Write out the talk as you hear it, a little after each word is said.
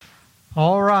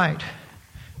All right.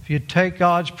 If you take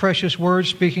God's precious word,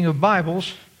 speaking of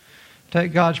Bibles,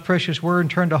 take God's precious word and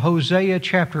turn to Hosea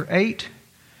chapter 8.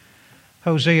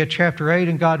 Hosea chapter 8,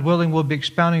 and God willing, we'll be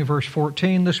expounding verse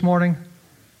 14 this morning.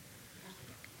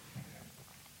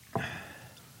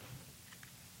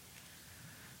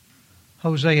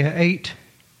 Hosea 8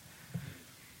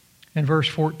 and verse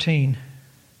 14.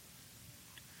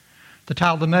 The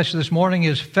title of the message this morning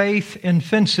is Faith and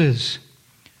Fences.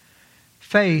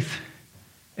 Faith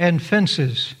and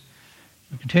Fences.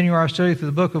 We continue our study through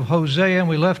the book of Hosea, and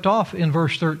we left off in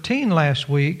verse 13 last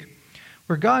week,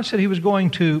 where God said He was going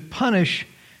to punish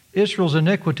Israel's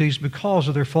iniquities because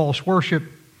of their false worship.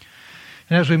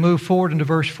 And as we move forward into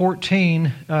verse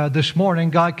 14 this morning,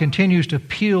 God continues to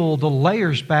peel the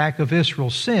layers back of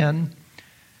Israel's sin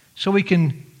so we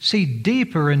can see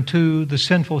deeper into the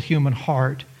sinful human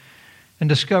heart and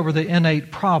discover the innate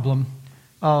problem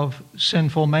of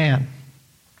sinful man.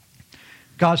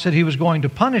 God said He was going to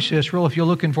punish Israel. If you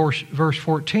look in verse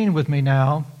 14 with me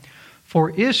now, for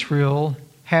Israel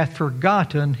hath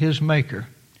forgotten his Maker.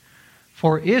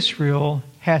 For Israel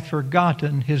hath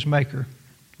forgotten his Maker.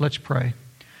 Let's pray.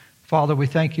 Father, we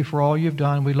thank You for all You've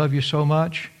done. We love You so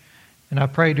much. And I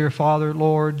pray, dear Father,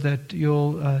 Lord, that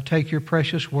You'll take Your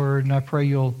precious word, and I pray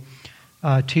You'll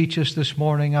teach us this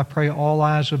morning. I pray all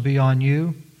eyes will be on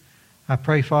You. I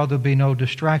pray, Father, there'll be no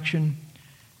distraction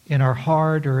in our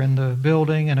heart or in the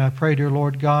building. And I pray, dear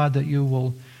Lord God, that You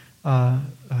will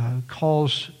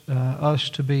cause us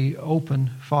to be open,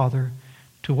 Father,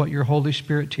 to what Your Holy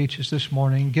Spirit teaches this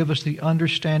morning. Give us the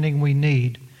understanding we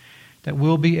need, that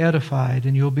we'll be edified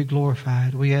and You'll be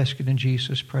glorified. We ask it in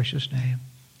Jesus' precious name.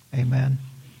 Amen.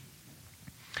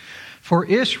 For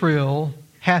Israel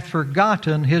hath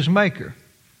forgotten his Maker.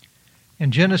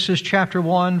 In Genesis chapter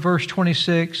 1, verse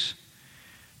 26,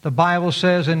 the Bible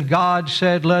says, and God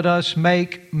said, let us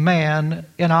make man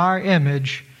in our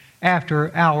image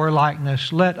after our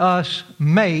likeness. Let us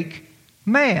make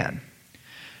man.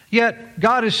 Yet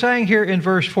God is saying here in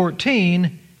verse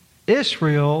 14,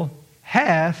 Israel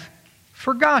hath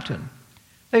forgotten.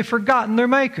 They've forgotten their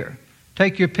Maker.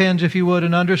 Take your pens, if you would,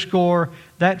 and underscore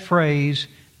that phrase,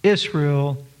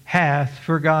 Israel hath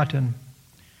forgotten.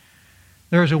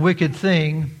 There is a wicked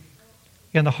thing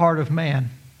in the heart of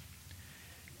man,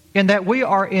 in that we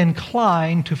are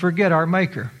inclined to forget our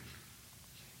Maker.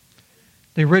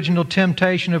 The original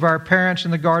temptation of our parents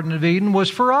in the Garden of Eden was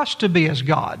for us to be as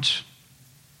gods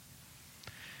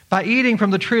by eating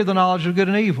from the tree of the knowledge of good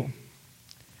and evil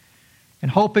and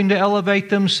hoping to elevate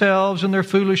themselves in their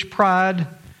foolish pride.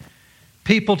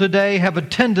 People today have a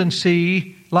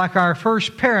tendency, like our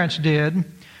first parents did,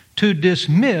 to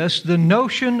dismiss the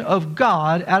notion of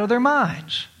God out of their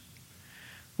minds.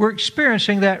 We're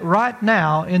experiencing that right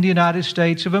now in the United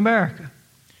States of America.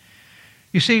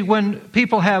 You see, when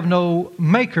people have no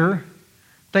Maker,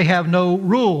 they have no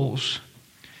rules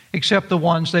except the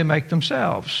ones they make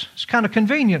themselves. It's kind of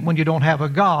convenient when you don't have a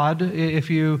God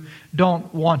if you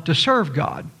don't want to serve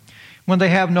God. When they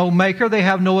have no Maker, they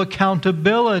have no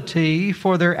accountability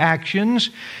for their actions.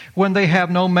 When they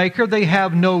have no Maker, they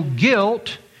have no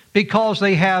guilt because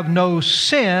they have no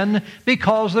sin,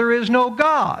 because there is no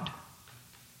God.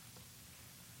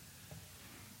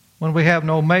 When we have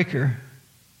no Maker,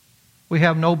 we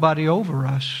have nobody over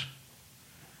us.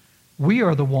 We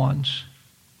are the ones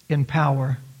in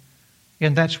power.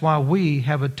 And that's why we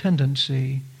have a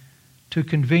tendency to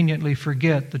conveniently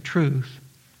forget the truth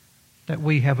that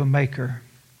we have a Maker.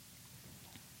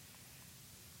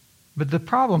 But the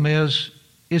problem is,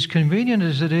 as convenient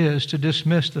as it is to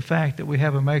dismiss the fact that we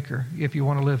have a Maker if you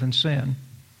want to live in sin,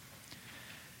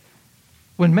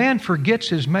 when man forgets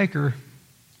his Maker,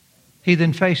 he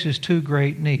then faces two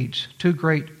great needs, two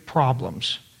great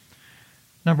problems.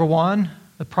 Number one,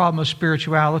 the problem of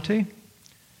spirituality.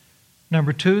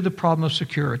 Number two, the problem of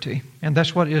security. And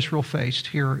that's what Israel faced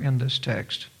here in this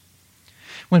text.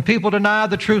 When people deny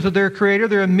the truth of their Creator,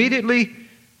 they immediately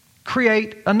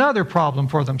create another problem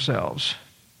for themselves.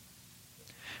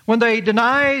 When they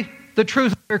deny the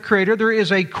truth of their Creator, there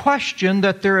is a question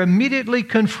that they're immediately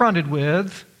confronted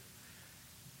with,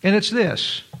 and it's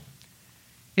this: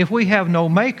 if we have no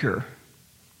Maker,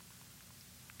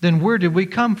 then where did we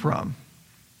come from?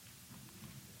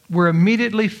 We're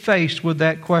immediately faced with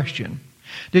that question.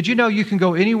 Did you know you can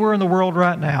go anywhere in the world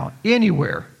right now,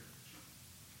 anywhere,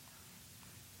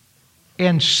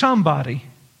 and somebody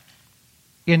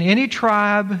in any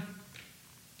tribe,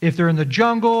 if they're in the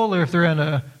jungle or if they're in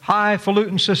a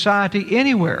highfalutin society,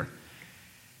 anywhere,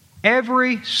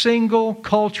 every single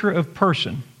culture of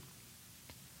person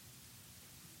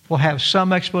will have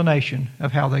some explanation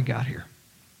of how they got here.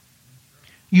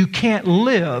 You can't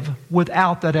live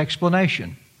without that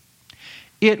explanation.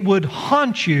 It would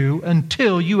haunt you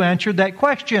until you answered that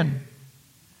question.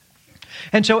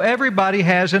 And so everybody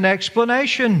has an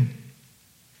explanation.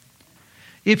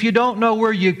 If you don't know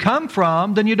where you come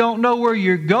from, then you don't know where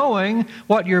you're going,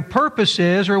 what your purpose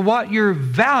is, or what your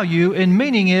value and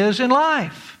meaning is in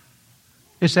life.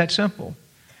 It's that simple.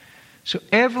 So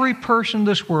every person in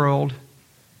this world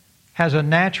has a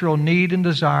natural need and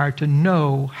desire to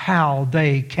know how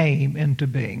they came into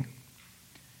being.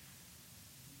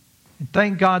 And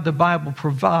thank God the Bible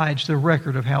provides the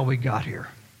record of how we got here.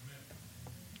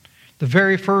 The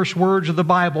very first words of the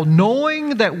Bible,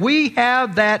 knowing that we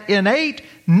have that innate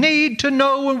need to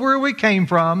know where we came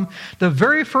from, the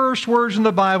very first words in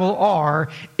the Bible are,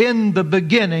 in the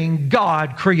beginning,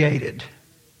 God created.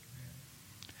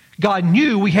 God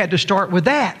knew we had to start with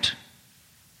that.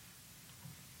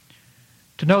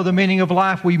 To know the meaning of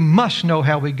life, we must know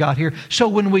how we got here. So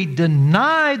when we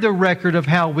deny the record of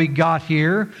how we got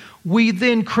here, we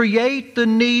then create the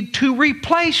need to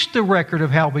replace the record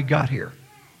of how we got here.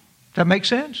 Does that make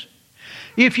sense?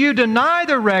 If you deny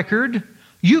the record,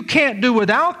 you can't do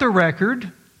without the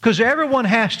record, because everyone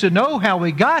has to know how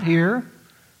we got here.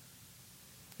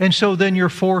 And so then you're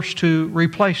forced to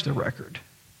replace the record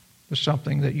with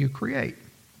something that you create.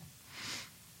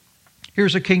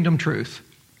 Here's a kingdom truth.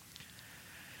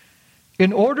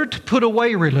 In order to put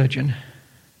away religion,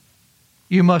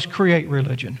 you must create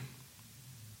religion.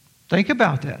 Think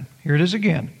about that. Here it is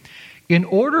again. In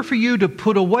order for you to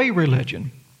put away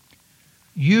religion,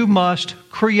 you must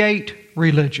create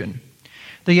religion.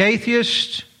 The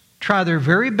atheists try their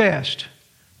very best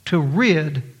to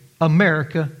rid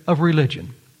America of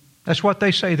religion. That's what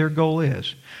they say their goal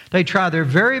is. They try their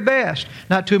very best.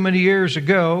 Not too many years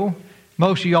ago,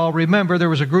 most of y'all remember, there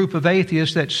was a group of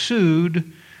atheists that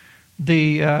sued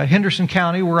the Henderson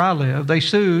County where I live. They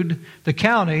sued the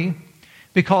county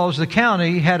because the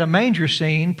county had a manger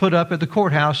scene put up at the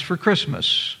courthouse for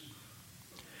Christmas.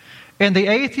 And the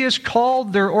atheists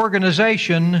called their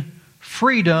organization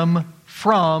Freedom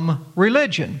from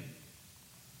Religion.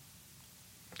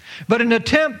 But in an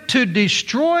attempt to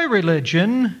destroy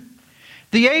religion,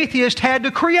 the atheist had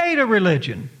to create a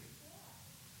religion.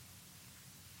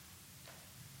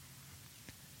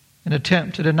 An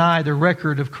attempt to deny the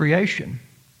record of creation,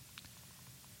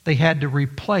 they had to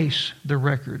replace the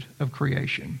record of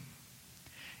creation.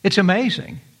 It's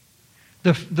amazing.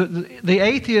 The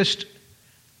atheist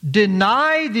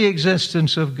denied the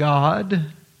existence of God.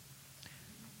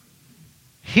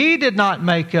 He did not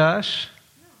make us.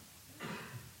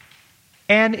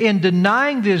 And in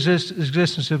denying the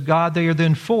existence of God, they are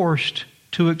then forced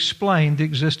to explain the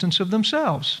existence of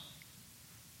themselves.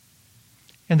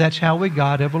 And that's how we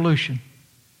got evolution.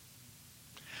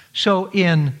 So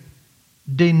in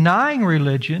denying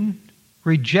religion,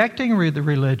 rejecting the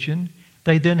religion,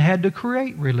 they then had to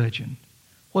create religion.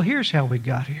 Well, here's how we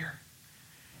got here.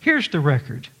 Here's the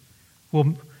record.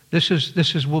 Well, this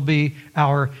will be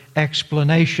our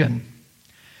explanation.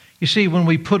 You see, when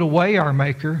we put away our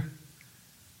Maker,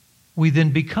 we then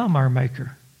become our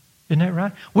Maker. Isn't that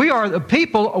right? We are the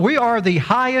people, we are the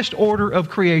highest order of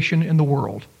creation in the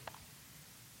world.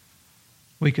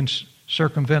 We can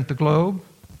circumvent the globe.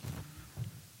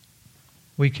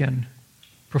 We can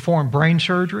perform brain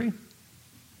surgery.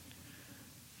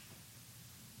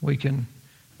 We can,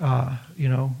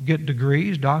 get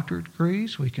degrees, doctorate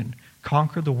degrees. We can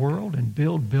conquer the world and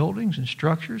build buildings and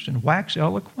structures and wax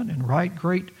eloquent and write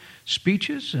great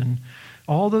speeches and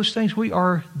all those things. We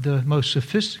are the most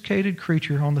sophisticated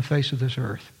creature on the face of this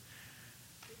earth.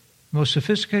 Most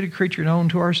sophisticated creature known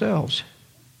to ourselves.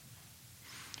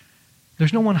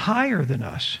 There's no one higher than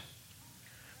us.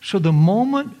 So the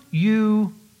moment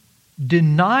you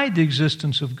deny the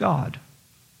existence of God,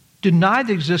 deny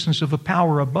the existence of a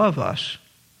power above us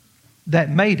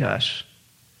that made us,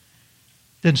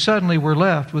 then suddenly we're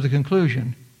left with the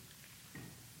conclusion,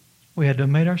 we had to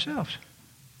have made ourselves.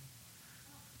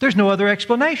 There's no other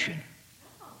explanation.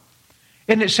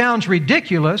 And it sounds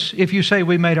ridiculous if you say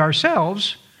we made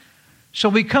ourselves, so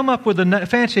we come up with a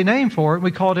fancy name for it, and we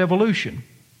call it evolution.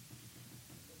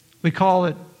 We call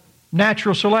it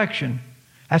natural selection.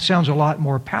 That sounds a lot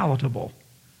more palatable.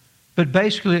 But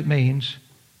basically it means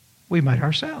we made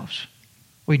ourselves.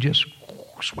 We just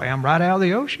swam right out of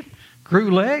the ocean,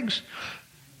 grew legs,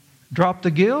 dropped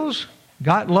the gills,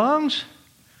 got lungs,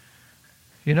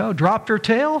 dropped our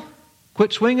tail,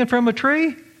 quit swinging from a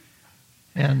tree,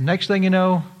 and next thing you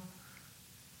know,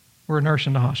 we're a nurse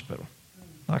in the hospital,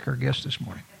 like our guest this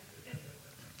morning.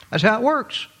 That's how it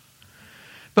works.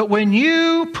 But when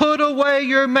you put away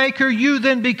your Maker, you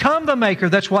then become the Maker.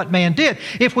 That's what man did.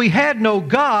 If we had no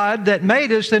God that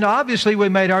made us, then obviously we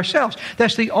made ourselves.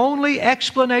 That's the only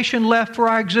explanation left for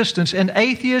our existence. And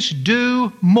atheists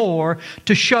do more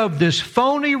to shove this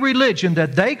phony religion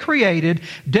that they created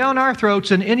down our throats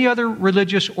than any other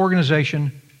religious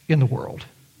organization in the world.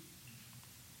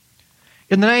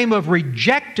 In the name of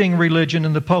rejecting religion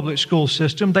in the public school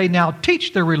system, they now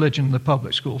teach their religion in the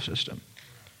public school system.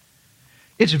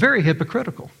 It's very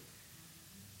hypocritical.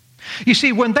 You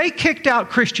see, when they kicked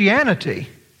out Christianity,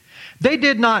 they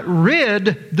did not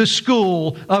rid the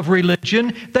school of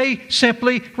religion. They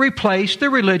simply replaced the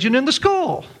religion in the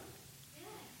school.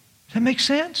 Does that make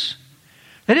sense?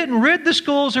 They didn't rid the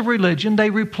schools of religion. They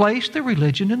replaced the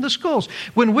religion in the schools.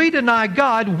 When we deny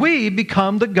God, we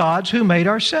become the gods who made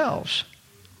ourselves.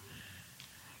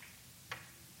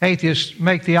 Atheists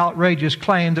make the outrageous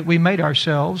claim that we made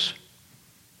ourselves,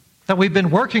 that we've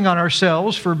been working on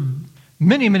ourselves for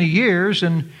many, many years,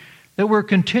 and that we're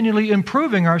continually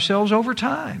improving ourselves over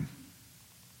time.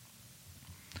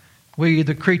 We,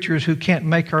 the creatures who can't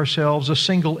make ourselves a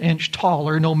single inch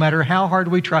taller, no matter how hard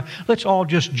we try, let's all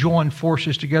just join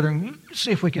forces together and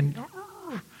see if we can.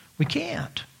 We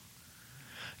can't.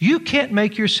 You can't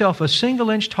make yourself a single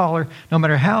inch taller no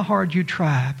matter how hard you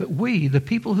try. But we, the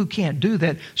people who can't do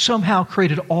that, somehow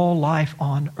created all life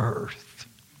on earth.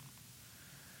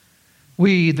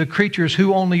 We, the creatures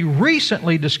who only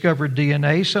recently discovered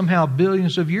DNA, somehow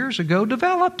billions of years ago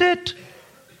developed it.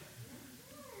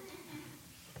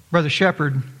 Brother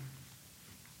Shepherd,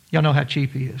 y'all know how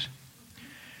cheap he is.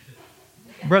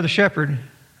 Brother Shepherd,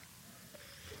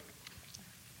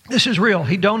 this is real.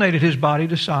 He donated his body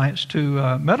to science,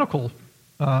 to medical,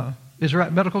 is it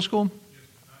right, medical school?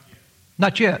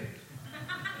 Not yet.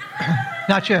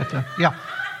 Not yet, though. Yeah.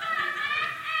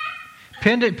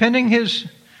 Pending his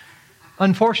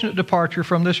unfortunate departure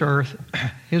from this earth,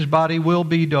 his body will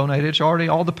be donated. It's already,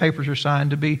 all the papers are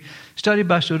signed to be studied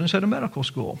by students at a medical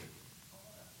school.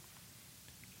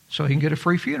 So he can get a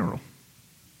free funeral.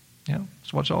 Yeah,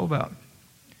 that's what it's all about.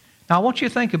 Now, I want you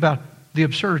to think about the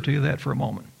absurdity of that for a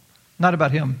moment. Not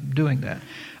about him doing that.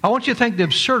 I want you to think the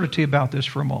absurdity about this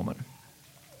for a moment.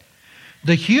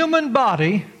 The human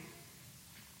body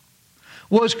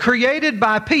was created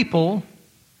by people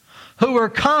who are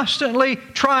constantly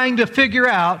trying to figure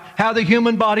out how the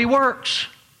human body works.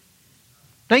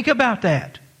 Think about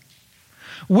that.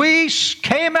 We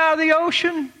came out of the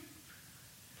ocean.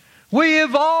 We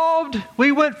evolved.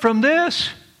 We went from this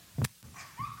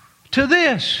to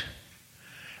this.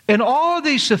 And all of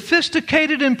these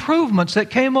sophisticated improvements that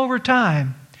came over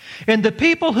time. And the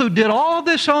people who did all of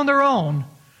this on their own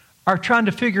are trying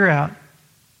to figure out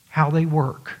how they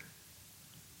work.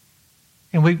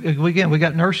 And we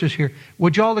got nurses here.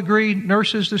 Would you all agree,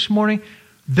 nurses, this morning?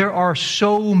 There are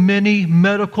so many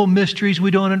medical mysteries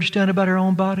we don't understand about our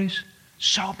own bodies.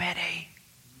 So many.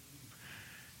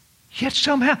 Yet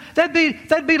somehow, that'd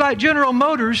be like General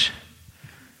Motors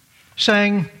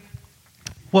saying,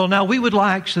 well, now we would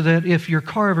like so that if your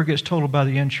car ever gets totaled by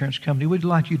the insurance company, we'd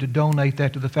like you to donate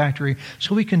that to the factory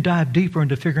so we can dive deeper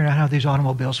into figuring out how these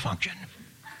automobiles function.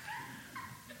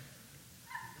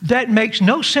 That makes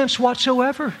no sense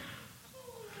whatsoever.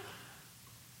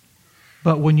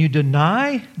 But when you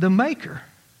deny the Maker,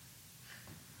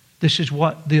 this is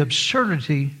what the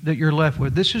absurdity that you're left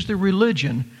with. This is the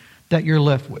religion that you're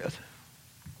left with.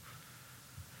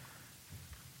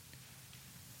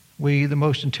 We, the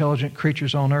most intelligent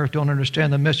creatures on earth, don't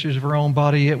understand the mysteries of our own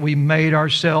body, yet we made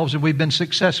ourselves, and we've been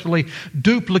successfully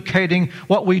duplicating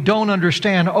what we don't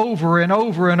understand over and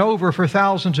over and over for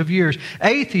thousands of years.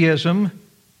 Atheism,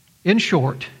 in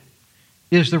short,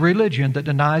 is the religion that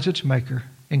denies its Maker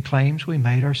and claims we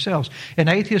made ourselves. And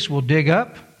atheists will dig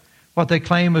up what they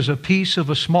claim is a piece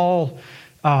of a small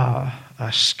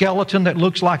a skeleton that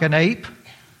looks like an ape.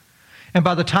 And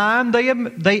by the time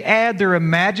they add their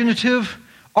imaginative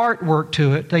artwork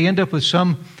to it, they end up with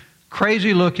some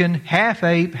crazy-looking,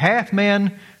 half-ape,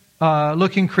 half-man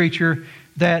looking creature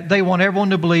that they want everyone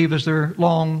to believe is their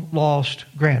long-lost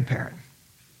grandparent.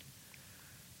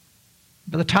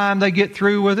 By the time they get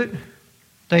through with it,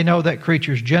 they know that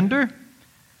creature's gender,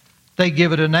 they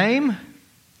give it a name,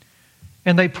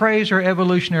 and they praise our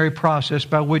evolutionary process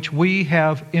by which we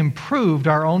have improved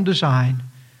our own design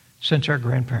since our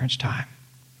grandparents' time.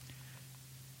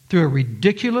 Through a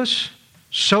ridiculous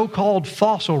so-called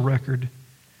fossil record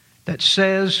that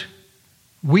says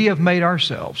we have made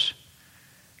ourselves,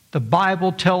 the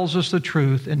Bible tells us the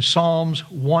truth in Psalms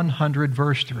 100,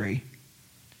 verse 3.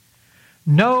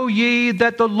 Know ye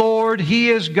that the Lord, He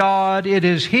is God. It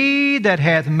is He that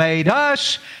hath made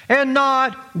us, and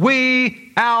not we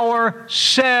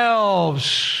ourselves.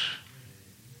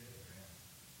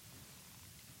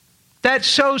 That's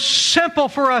so simple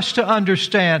for us to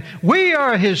understand. We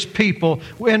are His people,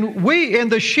 and we in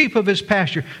the sheep of His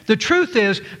pasture. The truth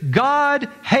is,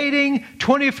 God-hating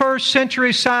 21st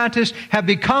century scientists have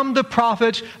become the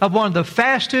prophets of one of the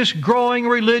fastest growing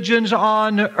religions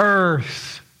on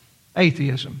earth,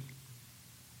 atheism.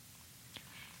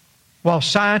 While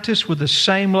scientists with the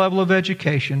same level of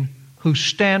education who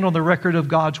stand on the record of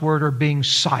God's Word are being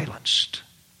silenced.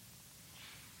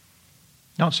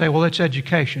 Don't say, well, it's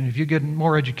education. If you get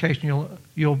more education,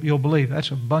 you'll believe.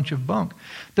 That's a bunch of bunk.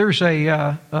 There's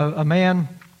a man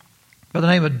by the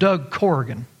name of Doug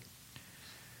Corrigan.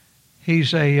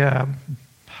 He's a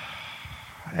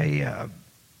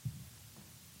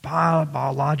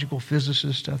biological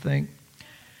physicist, I think.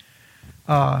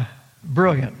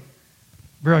 Brilliant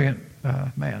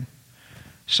man,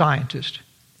 scientist.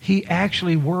 He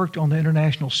actually worked on the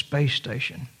International Space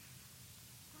Station.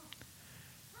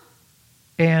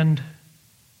 And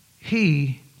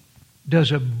he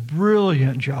does a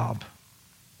brilliant job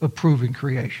of proving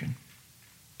creation.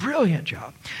 Brilliant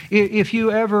job. If you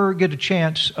ever get a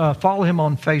chance, follow him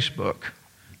on Facebook.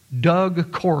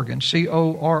 Doug Corrigan,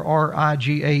 Corrigan.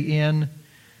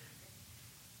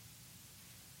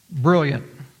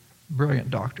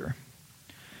 Brilliant doctor.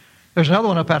 There's another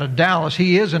one up out of Dallas.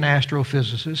 He is an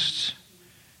astrophysicist.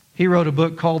 He wrote a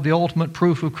book called The Ultimate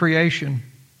Proof of Creation.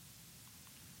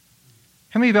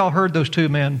 How many of y'all heard those two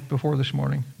men before this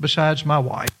morning, besides my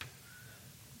wife?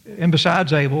 And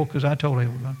besides Abel, because I told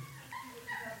Abel about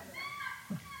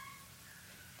it.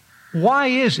 Why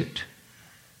is it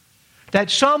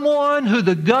that someone who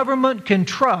the government can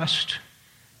trust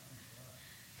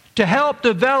to help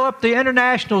develop the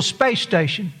International Space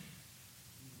Station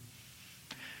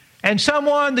and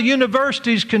someone the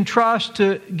universities can trust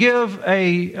to give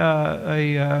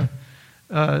a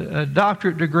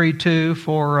doctorate degree to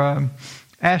for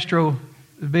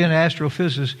being an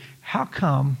astrophysicist, how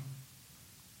come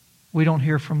we don't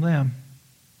hear from them?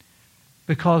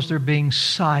 Because they're being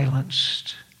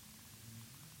silenced.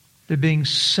 They're being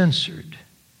censored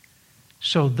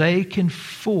so they can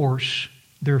force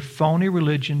their phony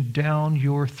religion down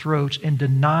your throats and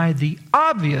deny the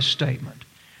obvious statement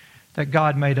that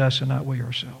God made us and not we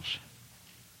ourselves.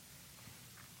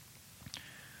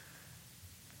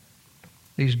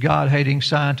 These God-hating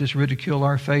scientists ridicule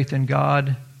our faith in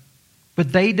God,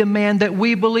 but they demand that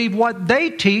we believe what they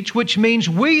teach, which means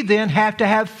we then have to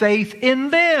have faith in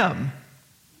them.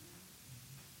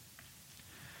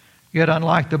 Yet,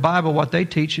 unlike the Bible, what they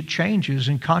teach, it changes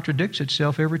and contradicts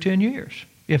itself every 10 years,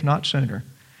 if not sooner.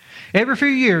 Every few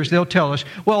years, they'll tell us,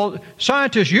 well,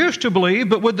 scientists used to believe,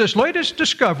 but with this latest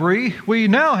discovery, we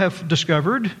now have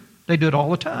discovered. They do it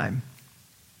all the time.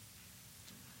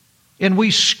 And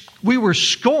we were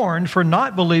scorned for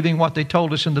not believing what they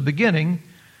told us in the beginning,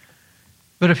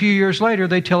 but a few years later,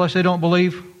 they tell us they don't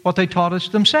believe what they taught us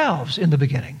themselves in the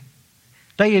beginning.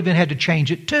 They even had to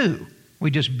change it too.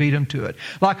 We just beat them to it.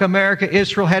 Like America,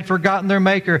 Israel had forgotten their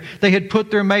Maker. They had put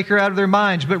their Maker out of their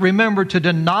minds. But remember, to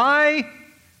deny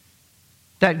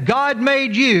that God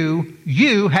made you,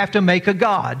 you have to make a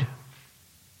God.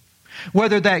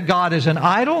 Whether that God is an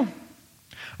idol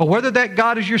or whether that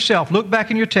God is yourself. Look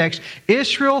back in your text.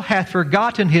 Israel hath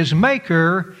forgotten his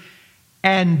Maker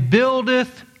and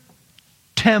buildeth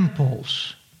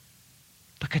temples.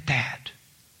 Look at that.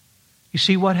 You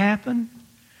see what happened?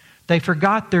 They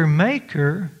forgot their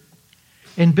Maker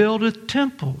and buildeth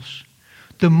temples.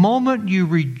 The moment you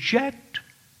reject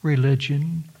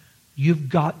religion, you've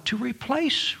got to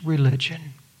replace religion.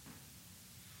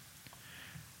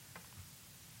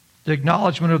 The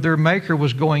acknowledgement of their Maker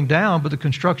was going down, but the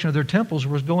construction of their temples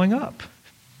was going up.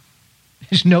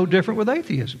 It's no different with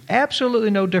atheism.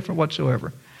 Absolutely no different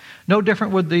whatsoever. No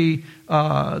different with the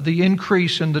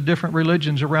increase in the different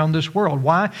religions around this world.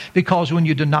 Why? Because when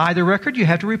you deny the record, you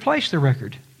have to replace the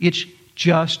record. It's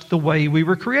just the way we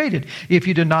were created. If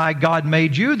you deny God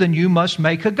made you, then you must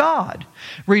make a God.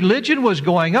 Religion was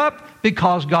going up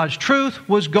because God's truth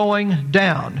was going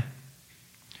down.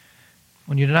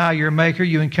 When you deny your Maker,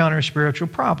 you encounter a spiritual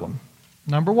problem.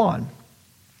 Number one,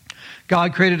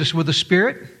 God created us with a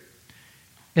spirit,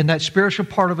 and that spiritual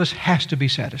part of us has to be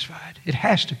satisfied. It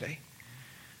has to be.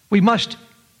 We must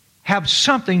have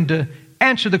something to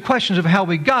answer the questions of how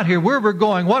we got here, where we're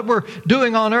going, what we're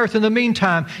doing on earth in the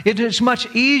meantime. It is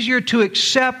much easier to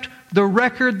accept the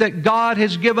record that God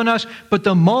has given us, but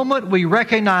the moment we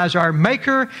recognize our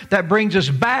Maker, that brings us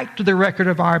back to the record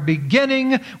of our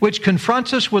beginning, which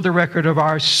confronts us with the record of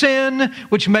our sin,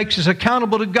 which makes us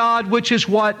accountable to God, which is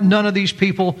what none of these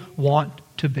people want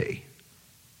to be.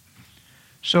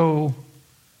 So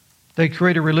they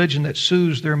create a religion that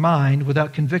soothes their mind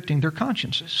without convicting their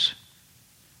consciences.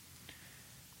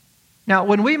 Now,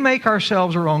 when we make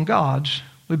ourselves our own gods,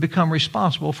 we become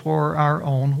responsible for our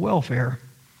own welfare,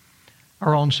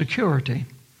 our own security,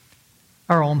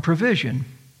 our own provision.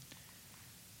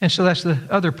 And so that's the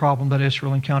other problem that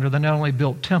Israel encountered. They not only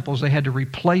built temples, they had to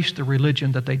replace the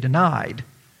religion that they denied.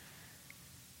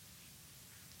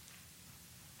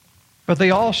 But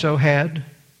they also had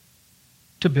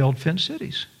to build fenced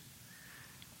cities.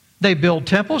 They build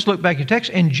temples, look back in your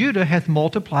text, and Judah hath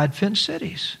multiplied fenced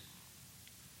cities.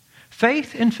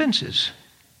 Faith and fences.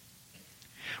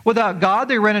 Without God,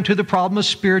 they ran into the problem of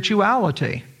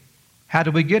spirituality. How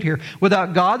did we get here?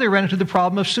 Without God, they ran into the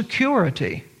problem of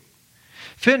security.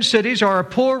 Fenced cities are a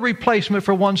poor replacement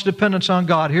for one's dependence on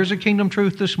God. Here's a kingdom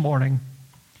truth this morning.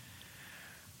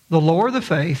 The lower the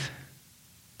faith,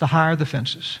 the higher the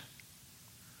fences.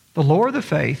 The lower the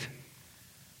faith,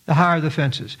 the higher the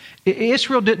fences.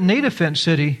 Israel didn't need a fenced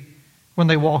city when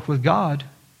they walked with God,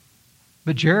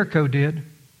 but Jericho did.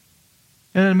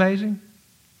 Isn't it amazing?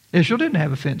 Israel didn't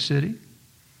have a fenced city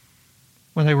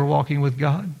when they were walking with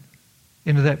God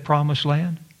into that promised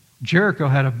land. Jericho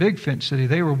had a big fenced city.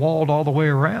 They were walled all the way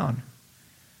around.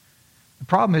 The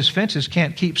problem is fences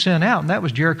can't keep sin out, and that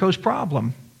was Jericho's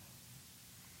problem.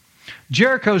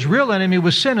 Jericho's real enemy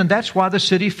was sin, and that's why the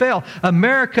city fell.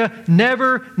 America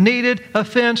never needed a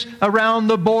fence around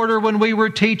the border when we were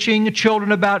teaching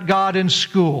children about God in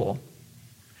school.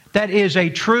 That is a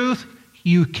truth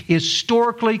you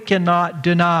historically cannot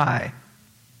deny.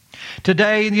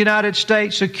 Today in the United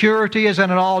States, security is at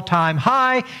an all-time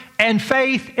high, and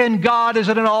faith in God is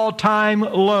at an all-time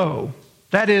low.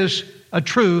 That is a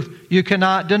truth you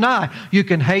cannot deny. You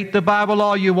can hate the Bible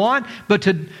all you want, but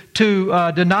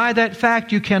to deny that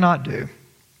fact, you cannot do.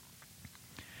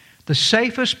 The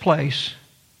safest place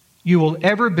you will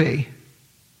ever be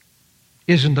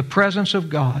is in the presence of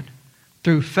God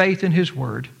through faith in His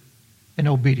Word and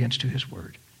obedience to His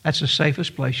Word. That's the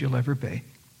safest place you'll ever be.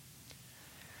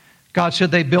 God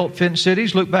said they built fenced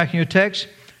cities. Look back in your text.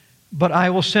 But I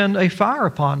will send a fire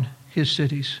upon His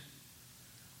cities.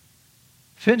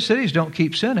 Fenced cities don't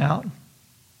keep sin out,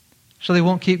 so they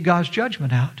won't keep God's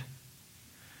judgment out.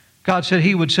 God said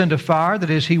He would send a fire, that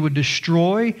is, He would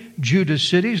destroy Judah's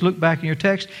cities. Look back in your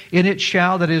text. In it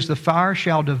shall, that is, the fire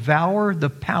shall devour the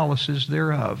palaces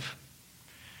thereof.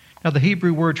 Now, the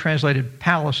Hebrew word translated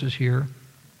palaces here,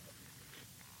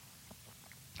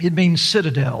 it means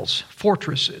citadels,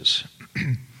 fortresses.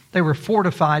 They were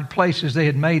fortified places they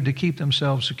had made to keep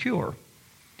themselves secure.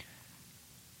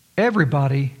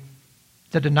 Everybody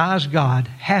that denies God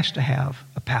has to have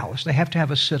a palace. They have to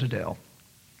have a citadel.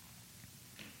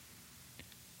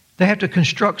 They have to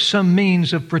construct some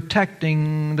means of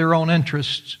protecting their own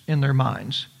interests in their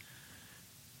minds,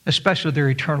 especially their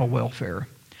eternal welfare.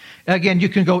 Again, you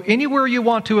can go anywhere you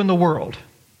want to in the world,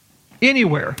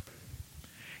 anywhere,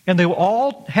 and they will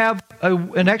all have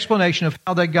an explanation of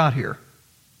how they got here.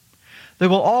 They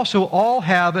will also all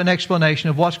have an explanation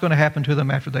of what's going to happen to them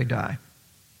after they die.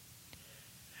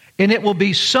 And it will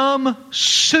be some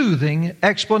soothing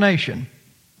explanation.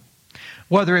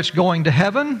 Whether it's going to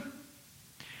heaven,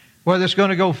 whether it's going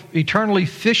to go eternally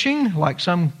fishing, like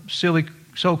some silly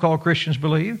so-called Christians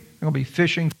believe. They're going to be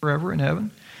fishing forever in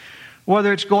heaven.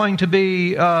 Whether it's going to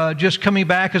be just coming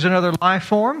back as another life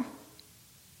form,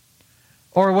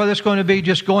 or whether it's going to be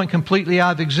just going completely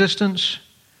out of existence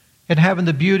and having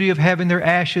the beauty of having their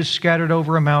ashes scattered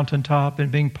over a mountaintop and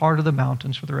being part of the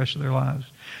mountains for the rest of their lives.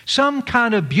 Some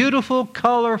kind of beautiful,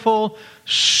 colorful,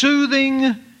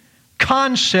 soothing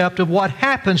concept of what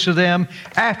happens to them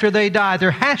after they die.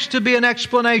 There has to be an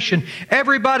explanation.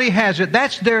 Everybody has it.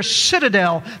 That's their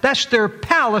citadel. That's their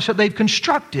palace that they've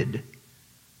constructed.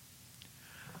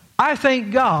 I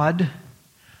thank God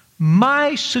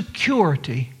my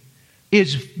security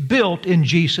is built in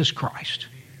Jesus Christ.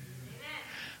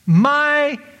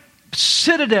 My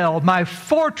citadel, my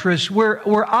fortress,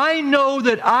 where I know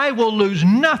that I will lose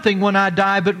nothing when I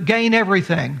die but gain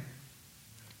everything,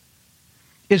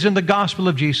 is in the gospel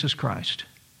of Jesus Christ.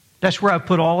 That's where I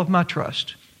put all of my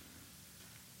trust.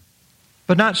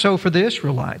 But not so for the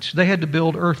Israelites. They had to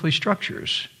build earthly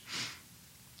structures.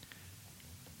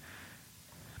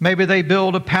 Maybe they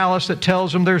build a palace that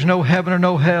tells them there's no heaven or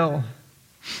no hell.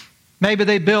 Maybe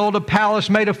they build a palace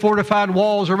made of fortified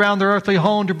walls around their earthly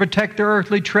home to protect their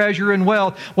earthly treasure and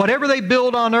wealth. Whatever they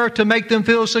build on earth to make them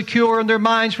feel secure in their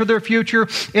minds for their future,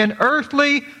 an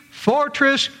earthly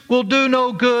fortress will do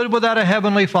no good without a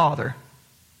heavenly Father.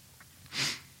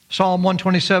 Psalm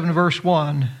 127 verse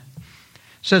 1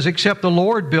 says, except the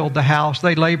Lord build the house,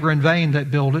 they labor in vain that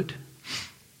build it.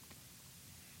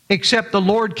 except the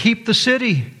Lord keep the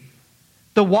city,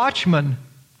 the watchman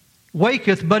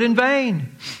waketh but in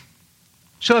vain.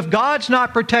 So if God's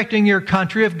not protecting your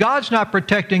country, if God's not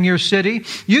protecting your city,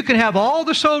 you can have all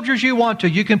the soldiers you want to.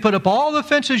 You can put up all the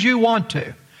fences you want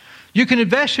to. You can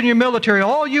invest in your military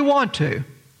all you want to.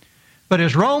 But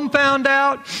as Rome found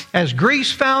out, as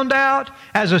Greece found out,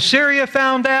 as Assyria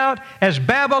found out, as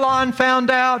Babylon found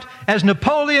out, as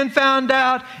Napoleon found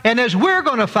out, and as we're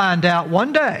going to find out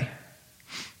one day,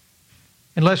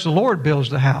 unless the Lord builds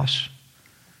the house,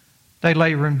 they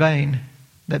labor in vain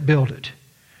that build it.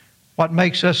 What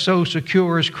makes us so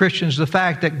secure as Christians is the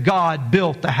fact that God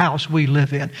built the house we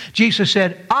live in. Jesus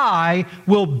said, I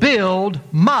will build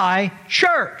my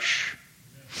church.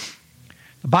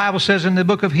 The Bible says in the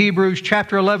book of Hebrews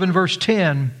chapter 11 verse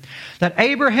 10 that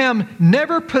Abraham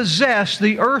never possessed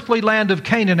the earthly land of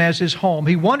Canaan as his home.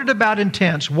 He wandered about in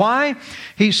tents. Why?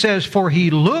 He says, for he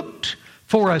looked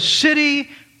for a city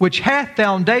which hath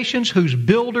foundations, whose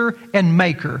builder and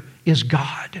maker is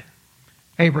God.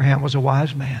 Abraham was a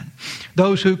wise man.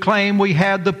 Those who claim we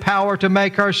had the power to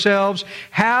make ourselves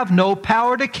have no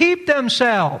power to keep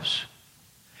themselves.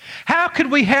 How could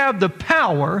we have the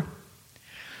power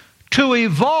to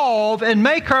evolve and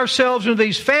make ourselves into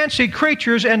these fancy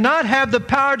creatures and not have the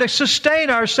power to sustain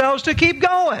ourselves to keep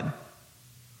going?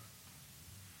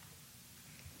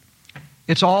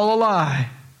 It's all a lie.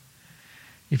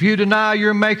 If you deny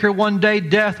your Maker, one day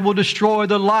death will destroy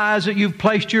the lies that you've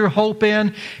placed your hope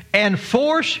in and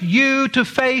force you to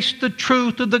face the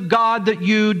truth of the God that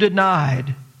you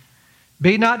denied.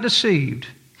 Be not deceived.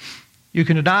 You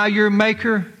can deny your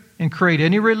Maker and create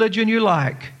any religion you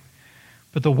like,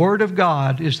 but the Word of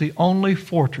God is the only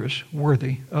fortress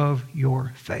worthy of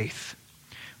your faith.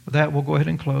 With that, we'll go ahead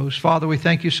and close. Father, we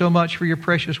thank you so much for your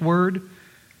precious Word.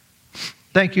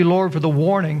 Thank you, Lord, for the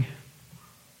warning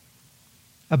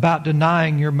about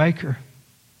denying your Maker,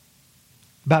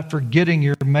 about forgetting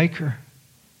your Maker.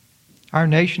 Our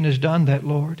nation has done that,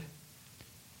 Lord.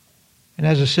 And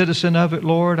as a citizen of it,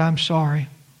 Lord, I'm sorry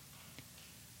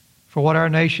for what our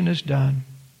nation has done.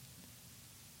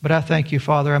 But I thank you,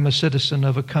 Father, I'm a citizen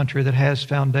of a country that has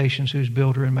foundations whose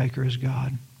builder and maker is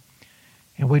God.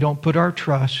 And we don't put our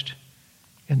trust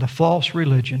in the false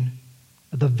religion,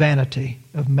 the vanity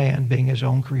of man being his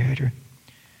own creator.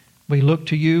 We look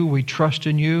to you, we trust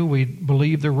in you, we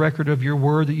believe the record of your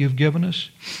word that you've given us,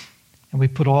 and we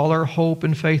put all our hope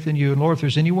and faith in you. And Lord, if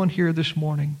there's anyone here this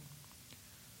morning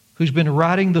who's been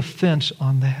riding the fence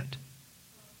on that,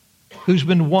 who's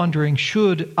been wondering,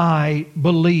 should I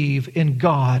believe in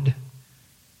God?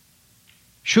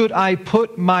 Should I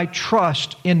put my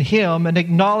trust in Him and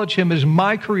acknowledge Him as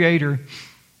my Creator?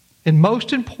 And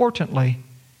most importantly,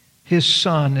 His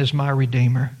Son is my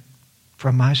Redeemer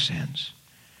from my sins.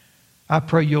 I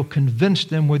pray you'll convince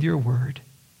them with your word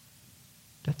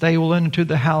that they will enter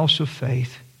the house of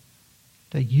faith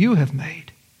that you have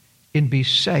made and be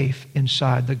safe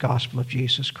inside the gospel of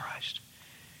Jesus Christ.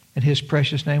 In His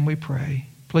precious name we pray.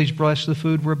 Please bless the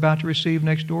food we're about to receive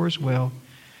next door as well.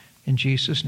 In Jesus' name.